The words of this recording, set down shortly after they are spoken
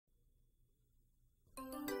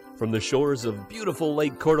from the shores of beautiful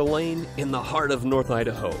Lake Coeur d'Alene in the heart of North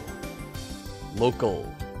Idaho.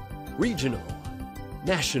 Local, regional,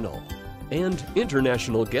 national, and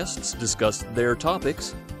international guests discuss their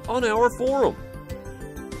topics on our forum,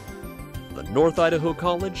 the North Idaho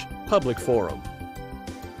College Public Forum,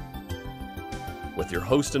 with your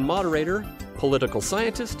host and moderator, political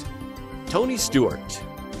scientist, Tony Stewart.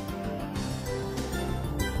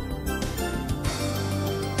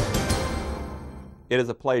 It is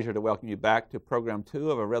a pleasure to welcome you back to Program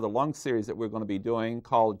 2 of a rather long series that we're going to be doing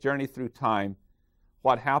called Journey Through Time,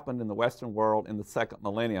 What Happened in the Western World in the Second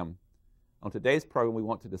Millennium. On today's program, we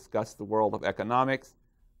want to discuss the world of economics,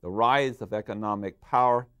 the rise of economic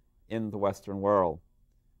power in the Western world.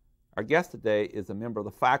 Our guest today is a member of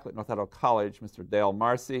the faculty at North Idaho College, Mr. Dale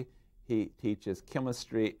Marcy. He teaches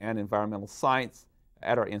chemistry and environmental science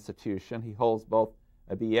at our institution. He holds both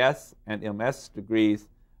a BS and MS degrees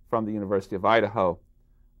from the University of Idaho.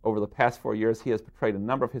 Over the past 4 years, he has portrayed a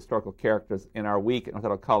number of historical characters in our week at North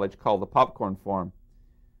Idaho College called the Popcorn Forum.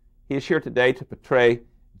 He is here today to portray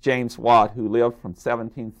James Watt, who lived from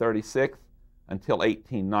 1736 until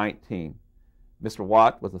 1819. Mr.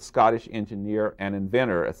 Watt was a Scottish engineer and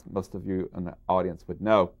inventor, as most of you in the audience would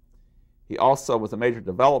know. He also was a major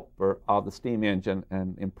developer of the steam engine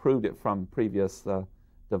and improved it from previous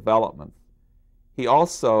developments. He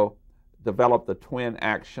also developed the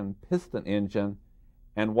twin-action piston engine,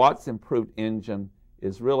 and Watt's improved engine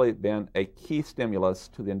has really been a key stimulus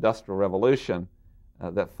to the Industrial Revolution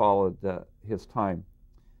that followed his time.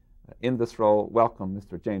 In this role, welcome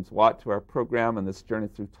Mr. James Watt to our program and this journey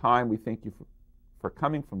through time. We thank you for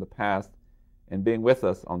coming from the past and being with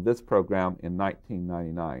us on this program in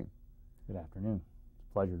 1999. Good afternoon. It's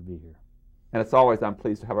a pleasure to be here. And as always, I'm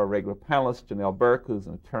pleased to have our regular panelist, Janelle Burke, who's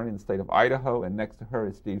an attorney in the state of Idaho, and next to her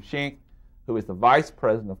is Steve Schenck, who is the Vice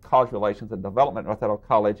President of College Relations and Development at North Idaho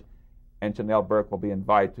College, and Janelle Burke will be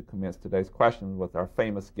invited to commence today's questions with our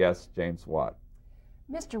famous guest, James Watt.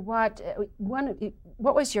 Mr. Watt,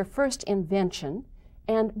 what was your first invention,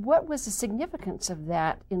 and what was the significance of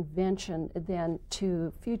that invention then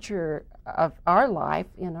to future of our life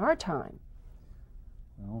in our time?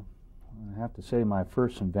 Well, I have to say my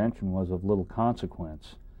first invention was of little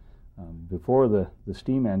consequence. Before the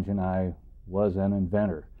steam engine, I was an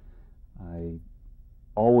inventor. I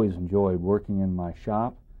always enjoyed working in my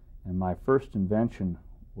shop, and my first invention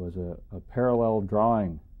was a parallel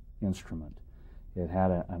drawing instrument. It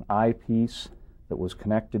had an eyepiece that was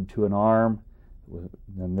connected to an arm,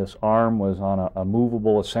 and this arm was on a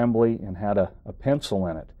movable assembly and had a pencil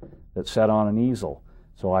in it that sat on an easel.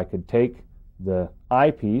 So I could take the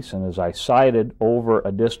eyepiece, and as I sighted over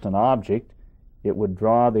a distant object, it would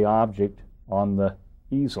draw the object on the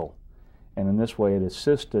easel. And in this way, it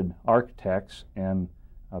assisted architects and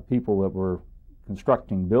people that were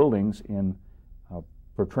constructing buildings in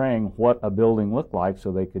portraying what a building looked like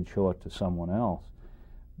so they could show it to someone else.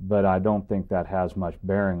 But I don't think that has much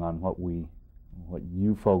bearing on what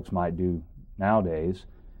you folks might do nowadays.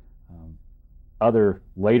 Other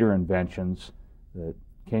later inventions that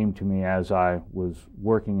came to me as I was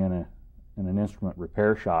working in an instrument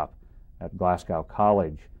repair shop at Glasgow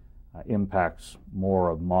College impacts more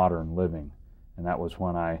of modern living, and that was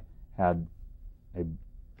when I had an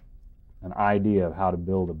idea of how to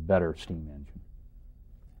build a better steam engine.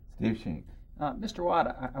 Steve Schenck. Mr.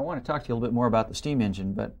 Watt, I want to talk to you a little bit more about the steam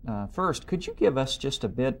engine, but first, could you give us just a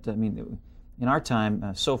bit, in our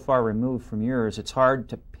time, so far removed from yours, it's hard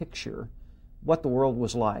to picture what the world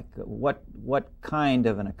was like, what kind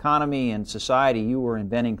of an economy and society you were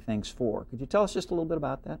inventing things for. Could you tell us just a little bit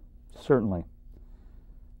about that? Certainly.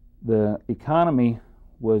 The economy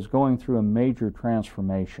was going through a major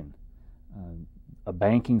transformation. A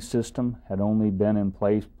banking system had only been in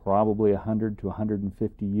place probably 100 to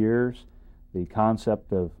 150 years. The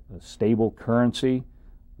concept of a stable currency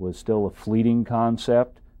was still a fleeting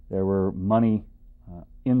concept. There were money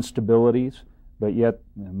instabilities, but yet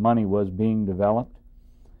money was being developed.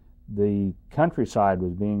 The countryside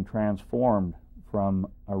was being transformed from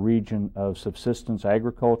a region of subsistence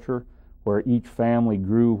agriculture where each family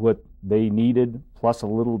grew what they needed plus a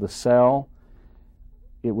little to sell.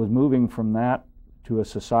 It was moving from that to a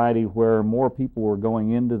society where more people were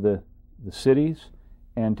going into the cities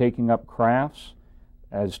and taking up crafts.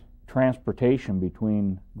 As transportation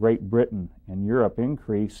between Great Britain and Europe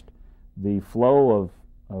increased, the flow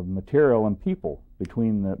of material and people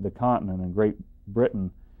between the continent and Great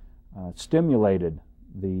Britain stimulated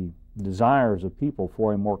the desires of people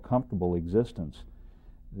for a more comfortable existence.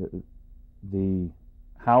 The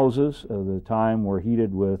houses of the time were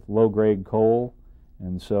heated with low-grade coal,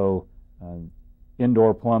 and so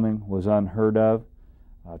indoor plumbing was unheard of.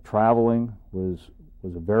 Traveling was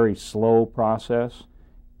a very slow process.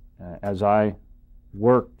 As I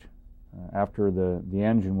worked after the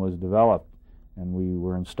engine was developed and we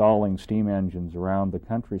were installing steam engines around the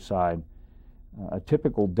countryside, a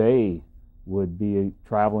typical day would be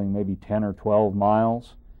traveling maybe 10 or 12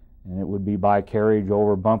 miles, and it would be by carriage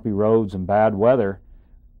over bumpy roads and bad weather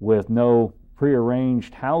with no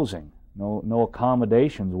prearranged housing, no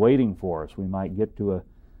accommodations waiting for us. We might get to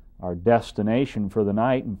our destination for the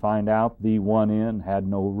night and find out the one inn had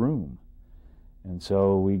no room. And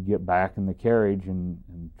so we'd get back in the carriage and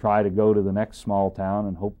try to go to the next small town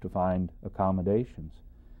and hope to find accommodations.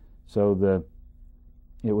 So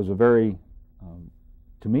it was a very,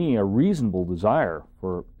 to me, a reasonable desire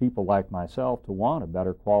for people like myself to want a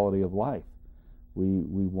better quality of life.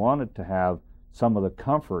 We wanted to have some of the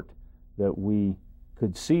comfort that we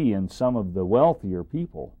could see in some of the wealthier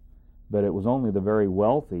people, but it was only the very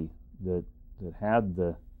wealthy that had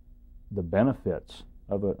the benefits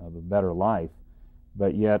of a better life.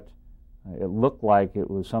 But yet it looked like it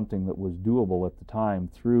was something that was doable at the time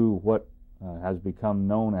through what has become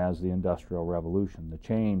known as the Industrial Revolution, the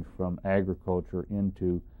change from agriculture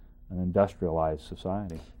into an industrialized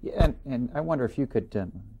society. Yeah, and I wonder if you could,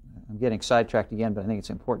 I'm getting sidetracked again, but I think it's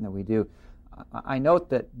important that we do. I note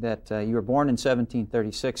that you were born in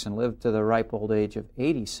 1736 and lived to the ripe old age of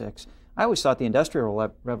 86. I always thought the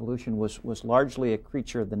Industrial Revolution was largely a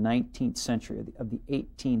creature of the 19th century, of the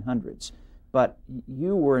 1800s. But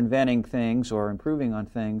you were inventing things or improving on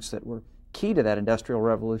things that were key to that Industrial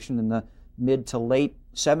Revolution in the mid to late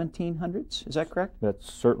 1700s. Is that correct?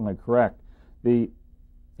 That's certainly correct.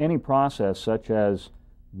 Any process such as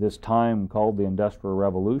this time called the Industrial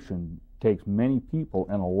Revolution takes many people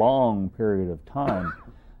in a long period of time.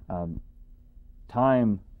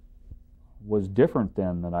 Time was different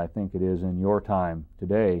then than I think it is in your time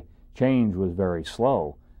today. Change was very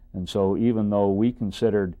slow. And so even though we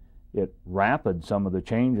considered it rapid, some of the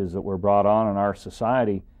changes that were brought on in our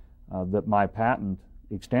society, that my patent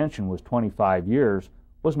extension was 25 years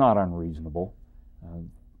was not unreasonable.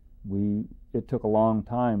 It took a long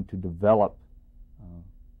time to develop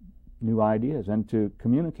new ideas and to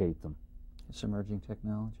communicate them. It's emerging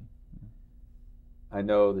technology. I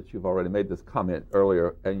know that you've already made this comment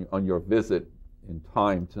earlier on your visit in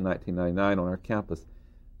time to 1999 on our campus.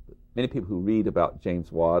 Many people who read about James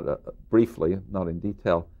Watt, briefly, not in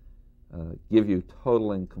detail, give you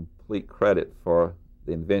total and complete credit for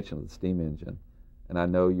the invention of the steam engine. And I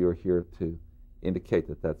know you're here to indicate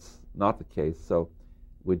that that's not the case. So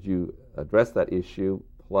would you address that issue,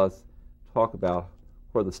 plus talk about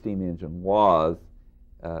where the steam engine was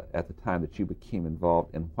at the time that you became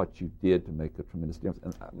involved and what you did to make a tremendous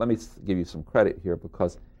difference? And let me give you some credit here,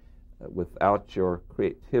 because without your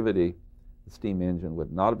creativity, the steam engine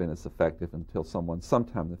would not have been as effective until someone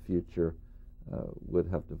sometime in the future would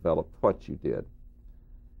have developed what you did.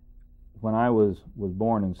 When I was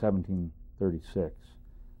born in 1736,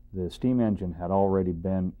 the steam engine had already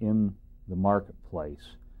been in the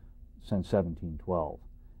marketplace since 1712.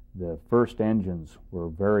 The first engines were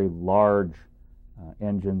very large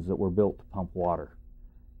engines that were built to pump water.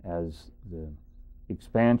 As the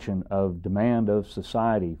expansion of demand of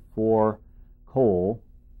society for coal,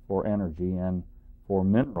 for energy, and for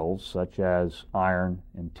minerals such as iron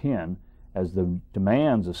and tin, as the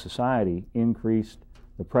demands of society increased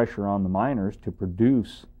the pressure on the miners to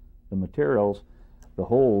produce the materials, the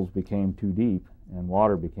holes became too deep and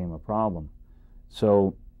water became a problem.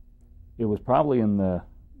 So it was probably in the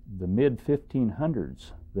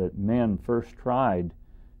mid-1500s that men first tried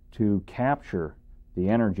to capture the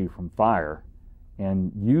energy from fire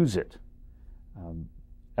and use it.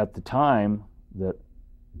 At the time that,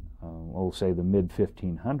 we'll say the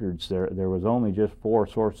mid-1500s, there was only just 4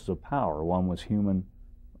 sources of power. One was human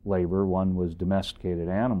labor, one was domesticated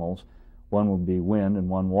animals, one would be wind, and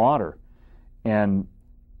one water. And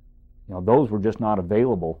those were just not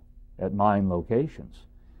available at mine locations.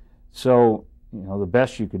 So the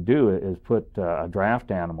best you could do is put a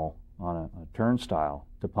draft animal on a turnstile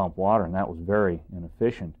to pump water, and that was very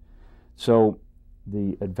inefficient. So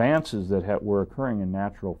the advances that were occurring in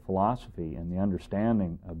natural philosophy and the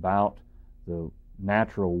understanding about the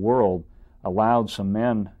natural world allowed some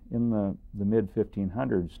men in the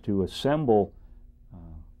mid-1500s to assemble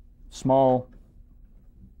small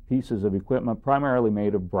pieces of equipment, primarily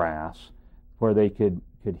made of brass, where they could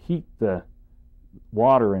heat the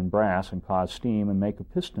water in brass and cause steam and make a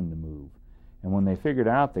piston to move. And when they figured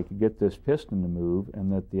out they could get this piston to move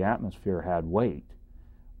and that the atmosphere had weight,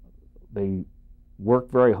 they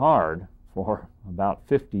worked very hard for about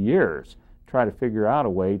 50 years to try to figure out a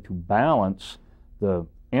way to balance the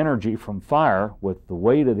energy from fire with the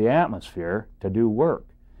weight of the atmosphere to do work.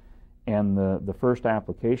 And the first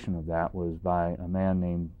application of that was by a man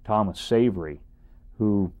named Thomas Savery,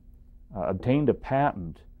 who obtained a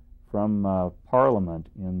patent from Parliament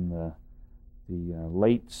in the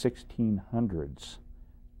late 1600s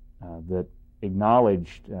that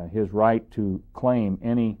acknowledged his right to claim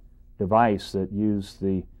any device that used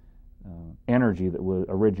the energy that was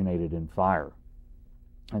originated in fire.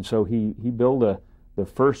 And so he built the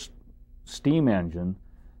first steam engine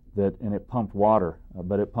and it pumped water,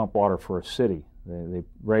 but it pumped water for a city. They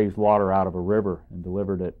raised water out of a river and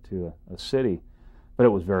delivered it to a city, but it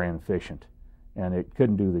was very inefficient, and it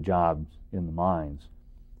couldn't do the job in the mines.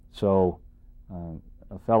 So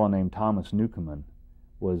a fellow named Thomas Newcomen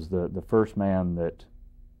was the first man that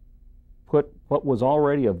put what was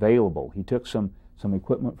already available. He took some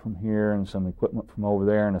equipment from here and some equipment from over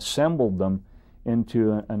there and assembled them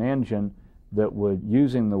into an engine that would,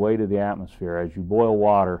 using the weight of the atmosphere, as you boil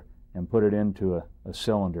water and put it into a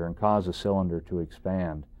cylinder and cause the cylinder to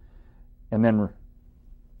expand, and then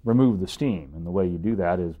remove the steam. And the way you do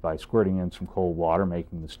that is by squirting in some cold water,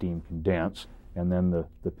 making the steam condense, and then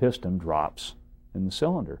the piston drops in the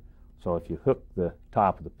cylinder. So if you hook the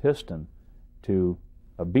top of the piston to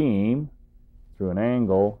a beam through an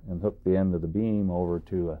angle and hook the end of the beam over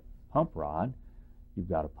to a pump rod, you've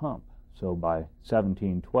got a pump. So by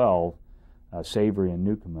 1712, Savery and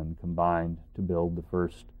Newcomen combined to build the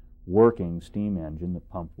first working steam engine that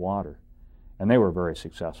pumped water. And they were very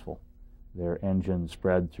successful. Their engine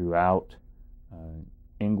spread throughout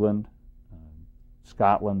England,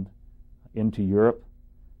 Scotland, into Europe,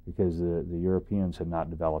 because the Europeans had not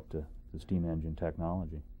developed the steam engine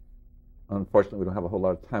technology. Unfortunately, we don't have a whole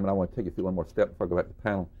lot of time, and I want to take you through one more step before I go back to the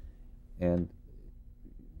panel. And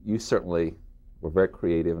you certainly were very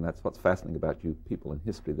creative, and that's what's fascinating about you people in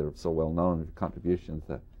history that are so well known, and your contributions,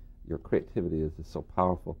 that your creativity is so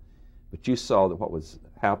powerful. But you saw that what was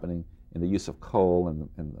happening in the use of coal and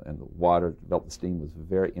the water to develop the steam was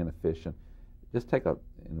very inefficient. Just in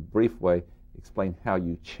a brief way, explain how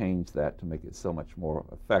you changed that to make it so much more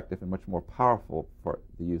effective and much more powerful for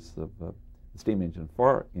the use of the steam engine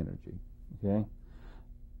for energy. Okay.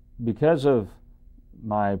 Because of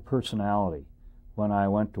my personality, when I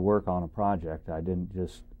went to work on a project, I didn't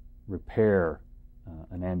just repair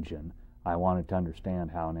an engine. I wanted to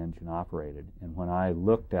understand how an engine operated. And when I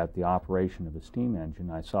looked at the operation of a steam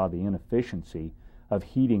engine, I saw the inefficiency of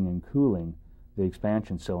heating and cooling the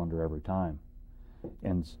expansion cylinder every time.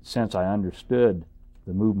 And since I understood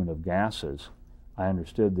the movement of gases, I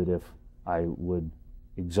understood that if I would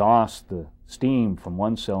exhaust the steam from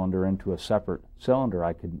one cylinder into a separate cylinder,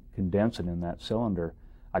 I could condense it in that cylinder.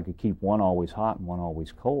 I could keep one always hot and one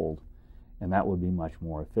always cold, and that would be much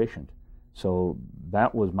more efficient. So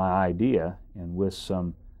that was my idea, and with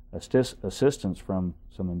some assistance from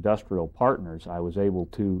some industrial partners, I was able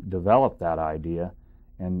to develop that idea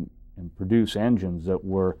and produce engines that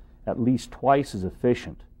were at least twice as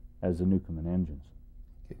efficient as the Newcomen engines.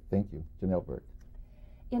 Okay, thank you. Janelle Burke.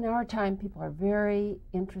 In our time, people are very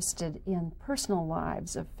interested in personal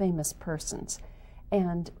lives of famous persons.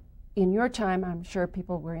 And in your time, I'm sure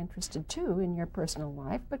people were interested too in your personal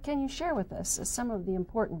life, but can you share with us some of the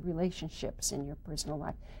important relationships in your personal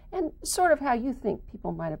life and sort of how you think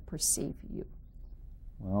people might have perceived you?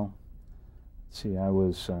 Well, see, I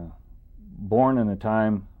was born in a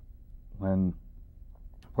time when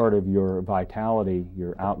part of your vitality,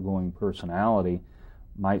 your outgoing personality,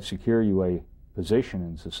 might secure you a position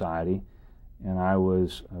in society, and I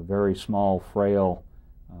was a very small, frail,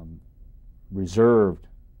 reserved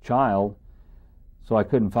child, so I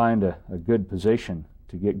couldn't find a good position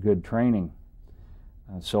to get good training.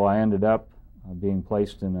 So I ended up being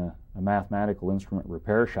placed in a mathematical instrument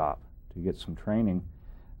repair shop to get some training.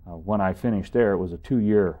 When I finished there, it was a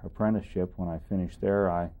 2-year apprenticeship. When I finished there,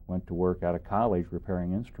 I went to work at a college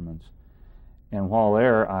repairing instruments. And while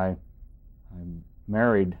there, I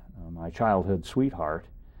married my childhood sweetheart,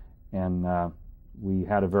 and we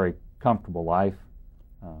had a very comfortable life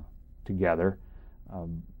together.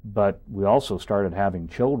 But we also started having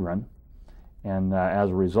children, and as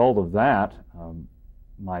a result of that,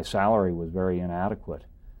 my salary was very inadequate.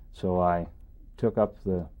 So I took up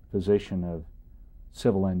the position of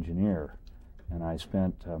civil engineer, and I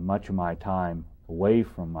spent much of my time away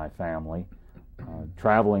from my family,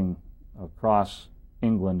 traveling across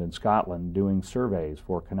England and Scotland doing surveys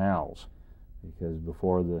for canals, because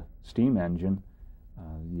before the steam engine,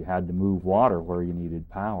 you had to move water where you needed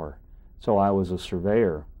power. So I was a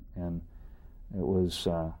surveyor, and it was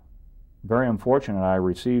very unfortunate. I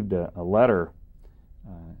received a letter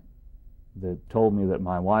that told me that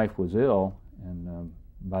my wife was ill, and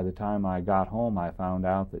by the time I got home, I found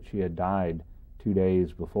out that she had died 2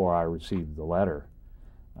 days before I received the letter.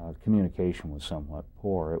 Communication was somewhat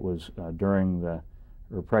poor. It was during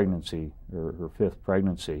her pregnancy, her 5th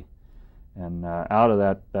pregnancy. And out of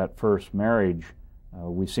that first marriage,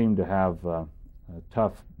 we seemed to have a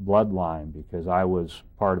tough bloodline, because I was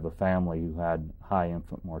part of a family who had high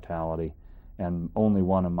infant mortality, and only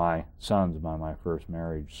one of my sons by my first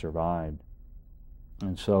marriage survived.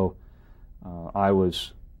 And so I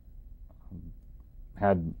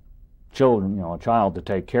had children, a child to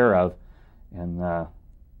take care of, and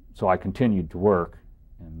so I continued to work.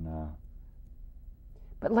 And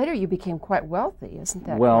but later you became quite wealthy, isn't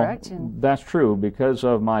that well, correct? That's true. Because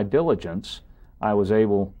of my diligence, I was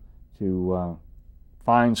able to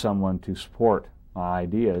find someone to support my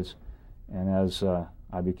ideas, and as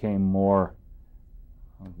I became more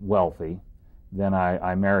wealthy, then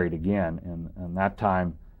I married again, and that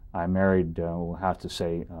time I married, we'll have to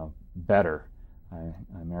say, better.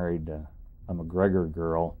 I married a McGregor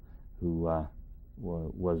girl who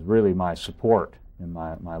was really my support in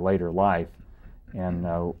my later life,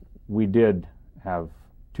 and we did have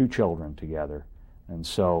 2 children together. And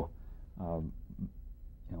so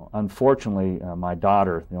unfortunately, my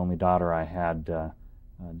daughter, the only daughter I had,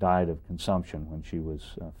 died of consumption when she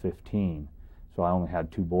was 15. So I only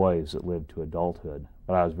had 2 boys that lived to adulthood,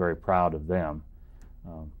 but I was very proud of them.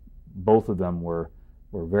 Both of them were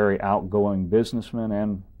very outgoing businessmen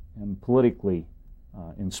and politically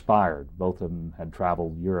inspired. Both of them had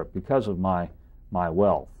traveled Europe because of my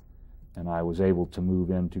wealth, and I was able to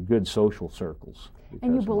move into good social circles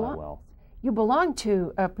because of my wealth. You belong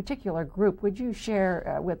to a particular group. Would you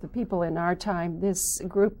share with the people in our time this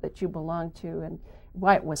group that you belong to and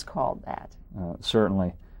why it was called that?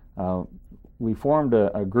 Certainly. We formed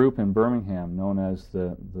a group in Birmingham known as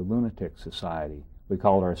the Lunatic Society. We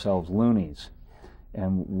called ourselves Loonies.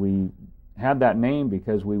 And we had that name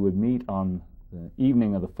because we would meet on the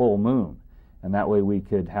evening of the full moon. And that way we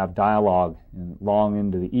could have dialogue long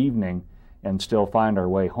into the evening and still find our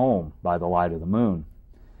way home by the light of the moon.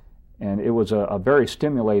 And it was a very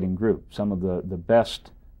stimulating group. Some of the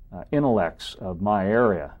best intellects of my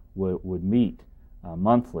area would meet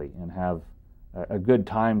monthly and have a good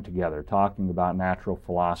time together talking about natural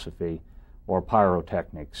philosophy or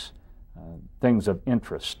pyrotechnics, things of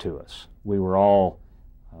interest to us. We were all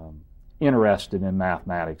interested in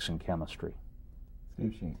mathematics and chemistry.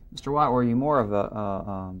 Mr. Watt, were you more of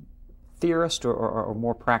a theorist or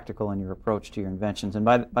more practical in your approach to your inventions? And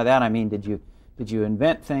by that I mean, did you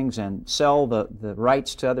invent things and sell the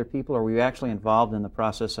rights to other people, or were you actually involved in the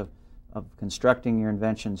process of constructing your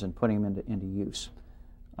inventions and putting them into use?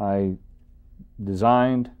 I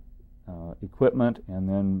designed equipment, and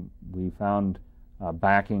then we found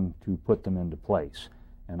backing to put them into place.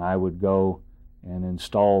 And I would go and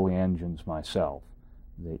install the engines myself.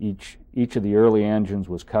 Each of the early engines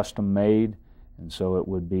was custom made, and so it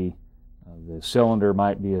would be the cylinder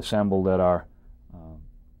might be assembled at our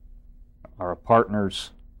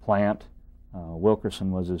partner's plant.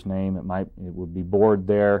 Wilkerson was his name. It would be bored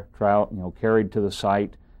there, carried to the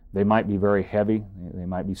site. They might be very heavy. They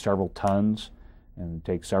might be several tons, and it'd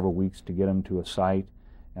take several weeks to get them to a site.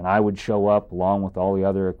 And I would show up along with all the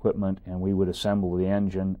other equipment, and we would assemble the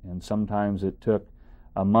engine. And sometimes it took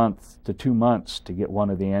a month to 2 months to get one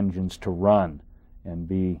of the engines to run and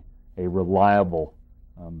be a reliable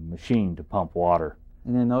machine to pump water.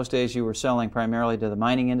 And in those days you were selling primarily to the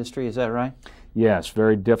mining industry, is that right? Yes,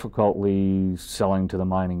 very difficultly selling to the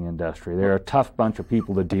mining industry. They're a tough bunch of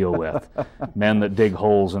people to deal with, men that dig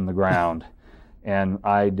holes in the ground. And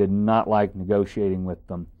I did not like negotiating with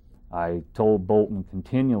them. I told Bolton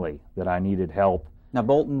continually that I needed help. Now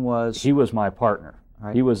Bolton was? He was my partner.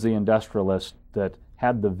 Right. He was the industrialist that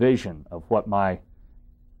had the vision of what my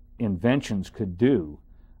inventions could do.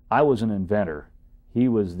 I was an inventor. He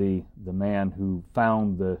was the man who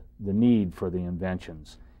found the need for the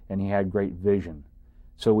inventions, and he had great vision.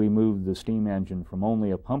 So we moved the steam engine from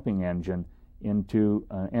only a pumping engine into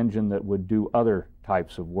an engine that would do other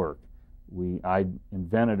types of work. I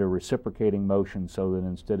invented a reciprocating motion so that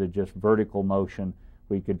instead of just vertical motion,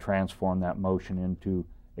 we could transform that motion into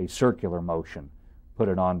a circular motion, put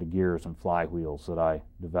it onto gears and flywheels that I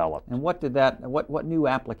developed. And what new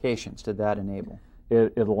applications did that enable?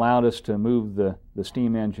 It allowed us to move the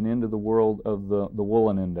steam engine into the world of the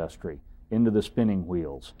woolen industry, into the spinning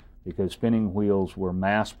wheels, because spinning wheels were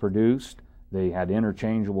mass-produced, they had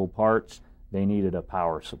interchangeable parts, they needed a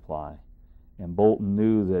power supply. And Bolton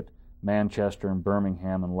knew that Manchester and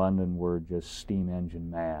Birmingham and London were just steam engine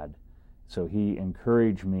mad. So he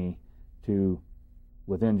encouraged me to,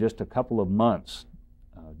 within just a couple of months,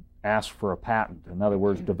 ask for a patent. In other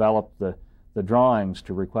words, develop the drawings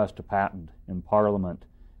to request a patent in Parliament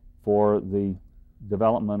for the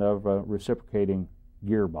development of a reciprocating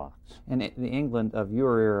gearbox. And the England of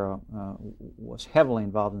your era was heavily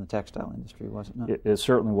involved in the textile industry, was it not? It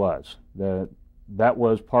certainly was. That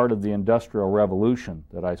was part of the Industrial Revolution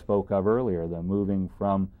that I spoke of earlier, the moving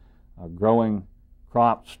from growing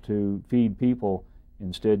crops to feed people.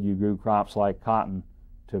 Instead, you grew crops like cotton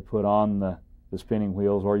to put on the spinning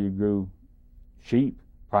wheels, or you grew sheep.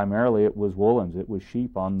 Primarily it was woolens. It was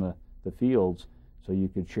sheep on the fields, so you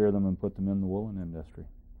could shear them and put them in the woolen industry.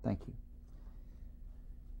 Thank you.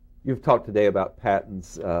 You've talked today about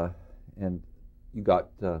patents, and you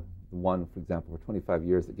got the one, for example, for 25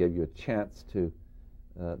 years that gave you a chance to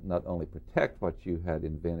not only protect what you had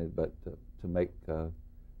invented, but to make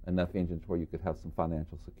enough engines where you could have some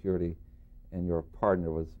financial security, and your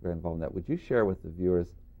partner was very involved in that. Would you share with the viewers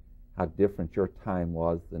how different your time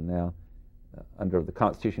was than now? Under the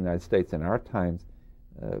Constitution of the United States in our times,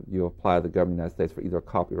 you apply to the government of the United States for either a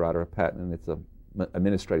copyright or a patent, and it's an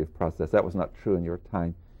administrative process. That was not true in your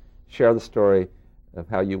time. Share the story of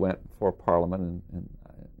how you went before Parliament, and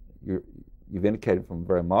you've indicated from a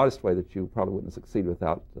very modest way that you probably wouldn't have succeeded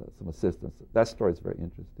without some assistance. That story is very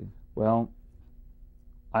interesting. Well,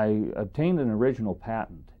 I obtained an original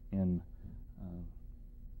patent in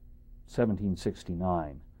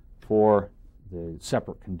 1769 for the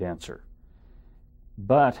separate condenser.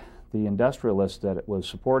 But the industrialist that was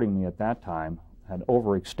supporting me at that time had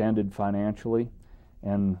overextended financially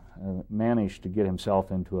and managed to get himself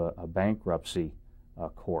into a bankruptcy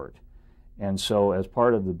court. And so as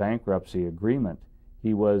part of the bankruptcy agreement,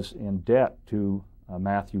 he was in debt to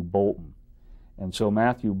Matthew Boulton. And so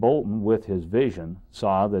Matthew Boulton, with his vision,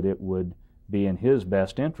 saw that it would be in his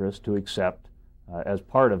best interest to accept, as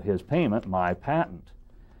part of his payment, my patent.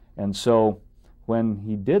 And so when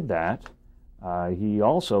he did that, he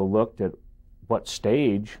also looked at what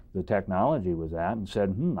stage the technology was at and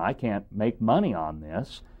said, I can't make money on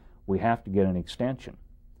this. We have to get an extension.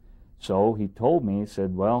 So he told me, he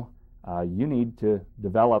said, well, you need to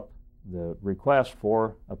develop the request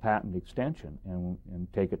for a patent extension and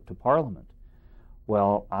take it to Parliament.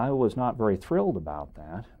 Well, I was not very thrilled about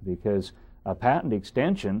that, because a patent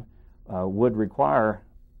extension would require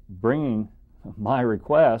bringing my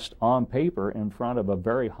request on paper in front of a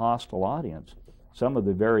very hostile audience. Some of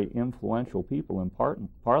the very influential people in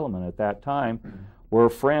Parliament at that time were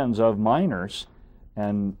friends of miners,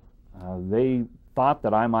 and they thought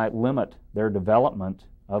that I might limit their development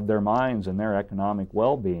of their mines and their economic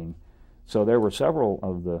well-being. So there were several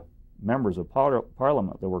of the members of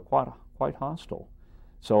Parliament that were quite hostile.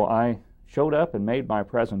 So I showed up and made my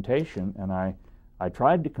presentation, and I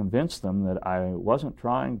tried to convince them that I wasn't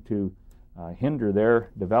trying to hinder their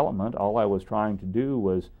development. All I was trying to do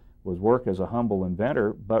was work as a humble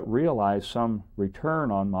inventor, but realize some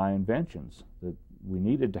return on my inventions, that we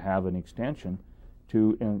needed to have an extension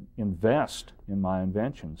to invest in my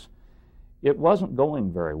inventions. It wasn't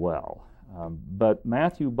going very well, but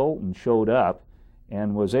Matthew Boulton showed up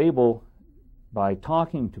and was able, by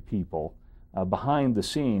talking to people behind the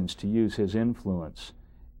scenes, to use his influence,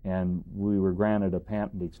 and we were granted a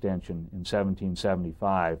patent extension in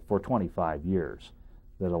 1775 for 25 years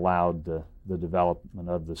that allowed the development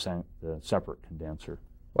of the separate condenser.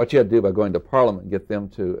 What you had to do by going to Parliament and get them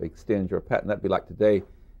to extend your patent, that'd be like today,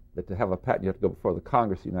 that to have a patent you have to go before the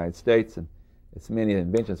Congress of the United States, and as many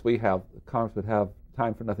inventions we have, Congress would have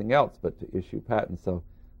time for nothing else but to issue patents, so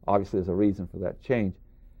obviously there's a reason for that change.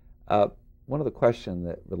 One of the questions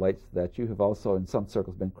that relates to that, you have also in some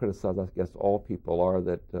circles been criticized, I guess all people are,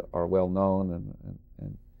 that are well known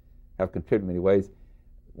and have contributed in many ways.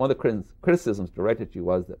 One of the criticisms directed at you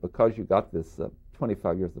was that because you got this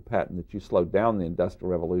 25 years of patent, that you slowed down the Industrial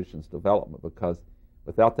Revolution's development, because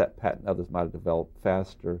without that patent others might have developed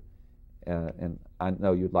faster. And I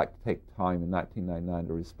know you'd like to take time in 1999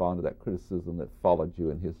 to respond to that criticism that followed you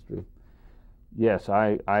in history. Yes,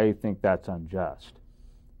 I think that's unjust.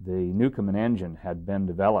 The Newcomen engine had been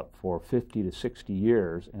developed for 50 to 60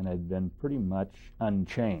 years and had been pretty much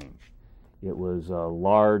unchanged. It was a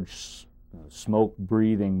large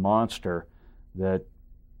smoke-breathing monster that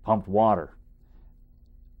pumped water.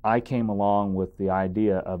 I came along with the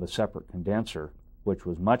idea of a separate condenser, which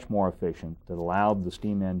was much more efficient, that allowed the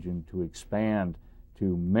steam engine to expand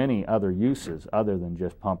to many other uses other than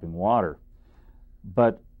just pumping water.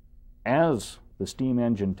 But as the steam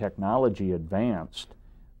engine technology advanced,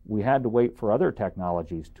 we had to wait for other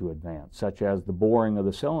technologies to advance, such as the boring of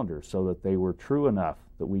the cylinders, so that they were true enough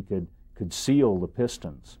that we could seal the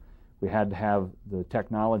pistons. We had to have the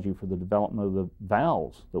technology for the development of the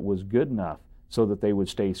valves that was good enough so that they would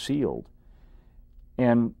stay sealed.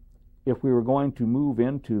 And if we were going to move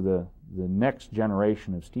into the next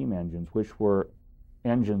generation of steam engines, which were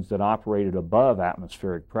engines that operated above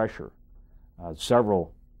atmospheric pressure,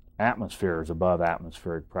 several atmospheres above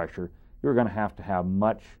atmospheric pressure, you're going to have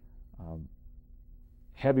much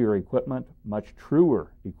heavier equipment, much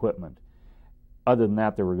truer equipment. Other than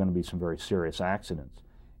that, there were going to be some very serious accidents.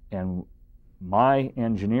 And my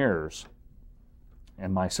engineers,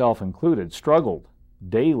 and myself included, struggled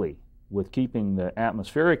daily with keeping the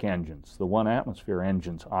atmospheric engines, the one atmosphere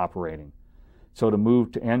engines, operating. So to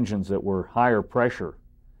move to engines that were higher pressure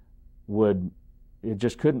it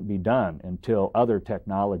just couldn't be done until other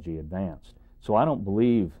technology advanced. So I don't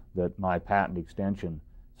believe that my patent extension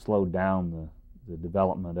slowed down the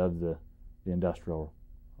development of the industrial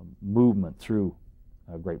movement through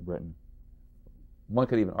Great Britain. One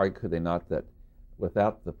could even argue, could they not, that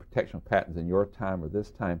without the protection of patents in your time or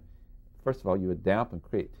this time, first of all, you would dampen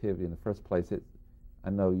creativity in the first place. I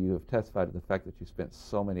know you have testified to the fact that you spent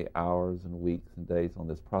so many hours and weeks and days on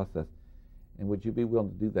this process. And would you be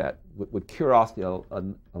willing to do that? Would curiosity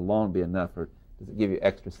alone be enough, or does it give you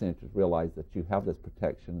extra incentive to realize that you have this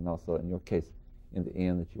protection, and also, in your case, in the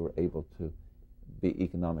end, that you were able to be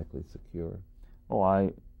economically secure? Oh,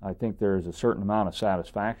 I think there is a certain amount of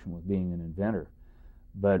satisfaction with being an inventor,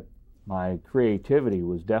 but my creativity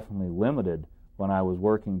was definitely limited when I was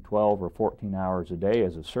working 12 or 14 hours a day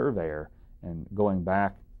as a surveyor and going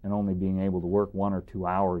back and only being able to work 1 or 2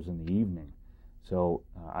 hours in the evening. So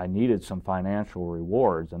I needed some financial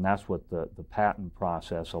rewards, and that's what the patent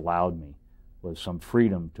process allowed me, was some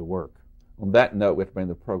freedom to work. On that note, we have to bring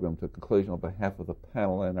the program to a conclusion. On behalf of the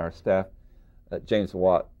panel and our staff, James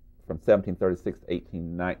Watt, from 1736 to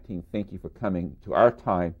 1819, thank you for coming to our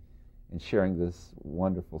time and sharing this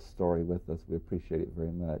wonderful story with us. We appreciate it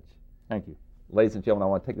very much. Thank you. Ladies and gentlemen, I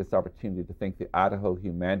want to take this opportunity to thank the Idaho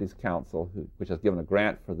Humanities Council, which has given a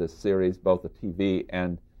grant for this series. Both the TV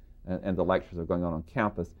and the lectures are going on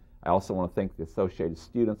campus. I also want to thank the Associated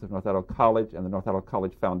Students of North Idaho College and the North Idaho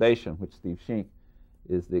College Foundation, which Steve Schink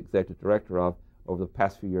is the executive director of. Over the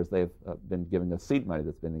past few years, they have been giving us seed money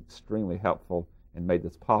that's been extremely helpful and made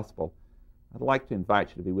this possible. I'd like to invite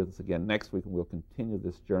you to be with us again next week, and we'll continue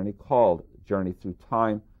this journey called Journey Through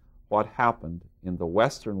Time, What Happened in the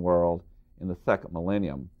Western World in the Second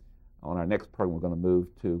Millennium. On our next program, we're going to move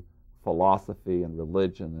to philosophy and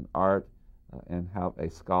religion and art, and have a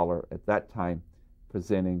scholar at that time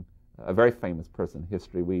presenting a very famous person in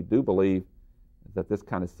history. We do believe that this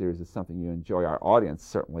kind of series is something you enjoy. Our audience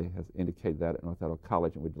certainly has indicated that at North Idaho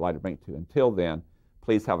College, and we're delighted to bring it to you. Until then,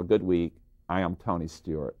 please have a good week. I am Tony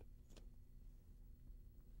Stewart.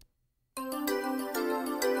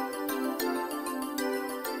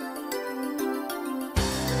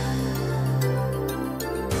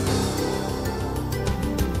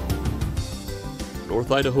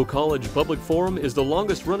 North Idaho College Public Forum is the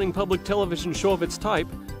longest-running public television show of its type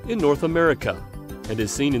in North America and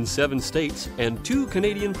is seen in 7 states and 2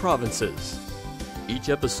 Canadian provinces. Each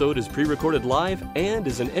episode is pre-recorded live and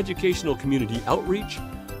is an educational community outreach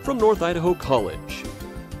from North Idaho College.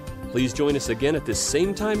 Please join us again at this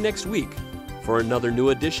same time next week for another new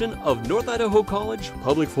edition of North Idaho College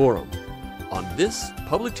Public Forum on this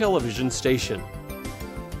public television station.